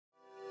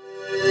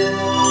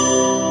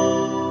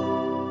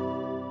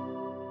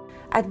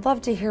I'd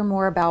love to hear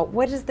more about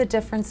what is the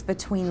difference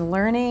between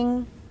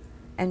learning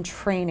and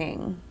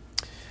training?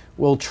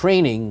 Well,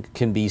 training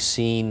can be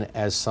seen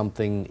as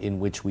something in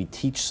which we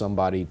teach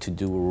somebody to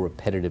do a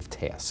repetitive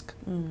task,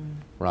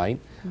 right?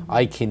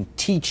 I can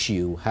teach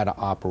you how to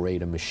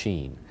operate a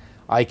machine.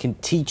 I can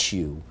teach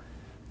you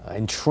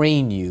and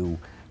train you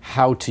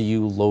how to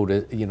use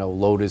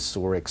Lotus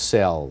or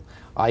Excel.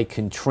 I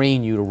can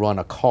train you to run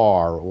a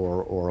car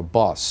or a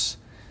bus.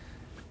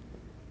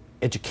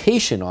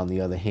 Education, on the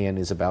other hand,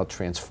 is about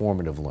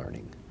transformative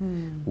learning,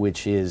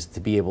 which is to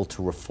be able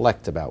to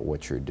reflect about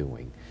what you're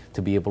doing,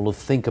 to be able to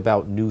think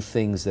about new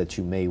things that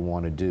you may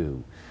want to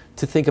do,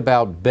 to think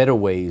about better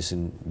ways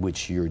in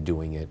which you're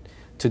doing it,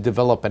 to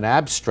develop an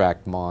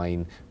abstract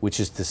mind, which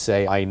is to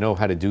say, I know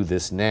how to do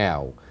this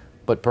now,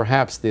 but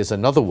perhaps there's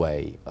another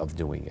way of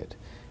doing it.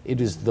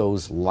 It is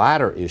those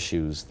latter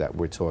issues that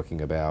we're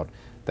talking about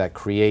that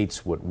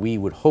creates what we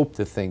would hope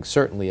to think,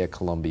 certainly at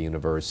Columbia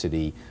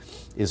University,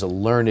 is a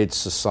learned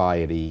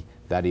society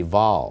that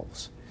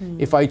evolves.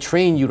 If I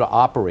train you to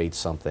operate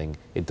something,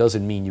 it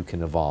doesn't mean you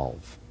can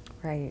evolve.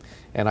 Right.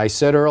 And I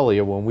said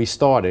earlier when we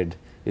started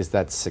is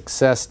that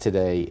success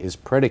today is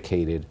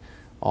predicated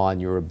on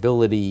your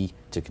ability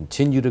to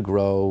continue to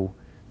grow,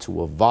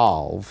 to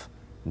evolve,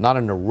 not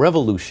in a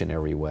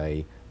revolutionary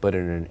way, but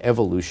in an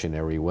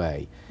evolutionary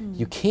way.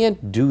 You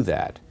can't do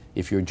that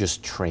if you're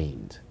just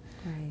trained,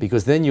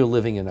 because then you're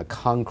living in a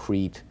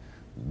concrete,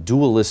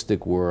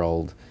 dualistic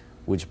world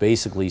which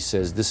basically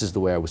says, this is the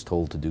way I was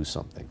told to do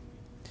something.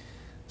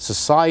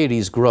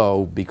 Societies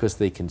grow because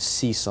they can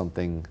see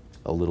something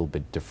a little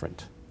bit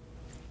different.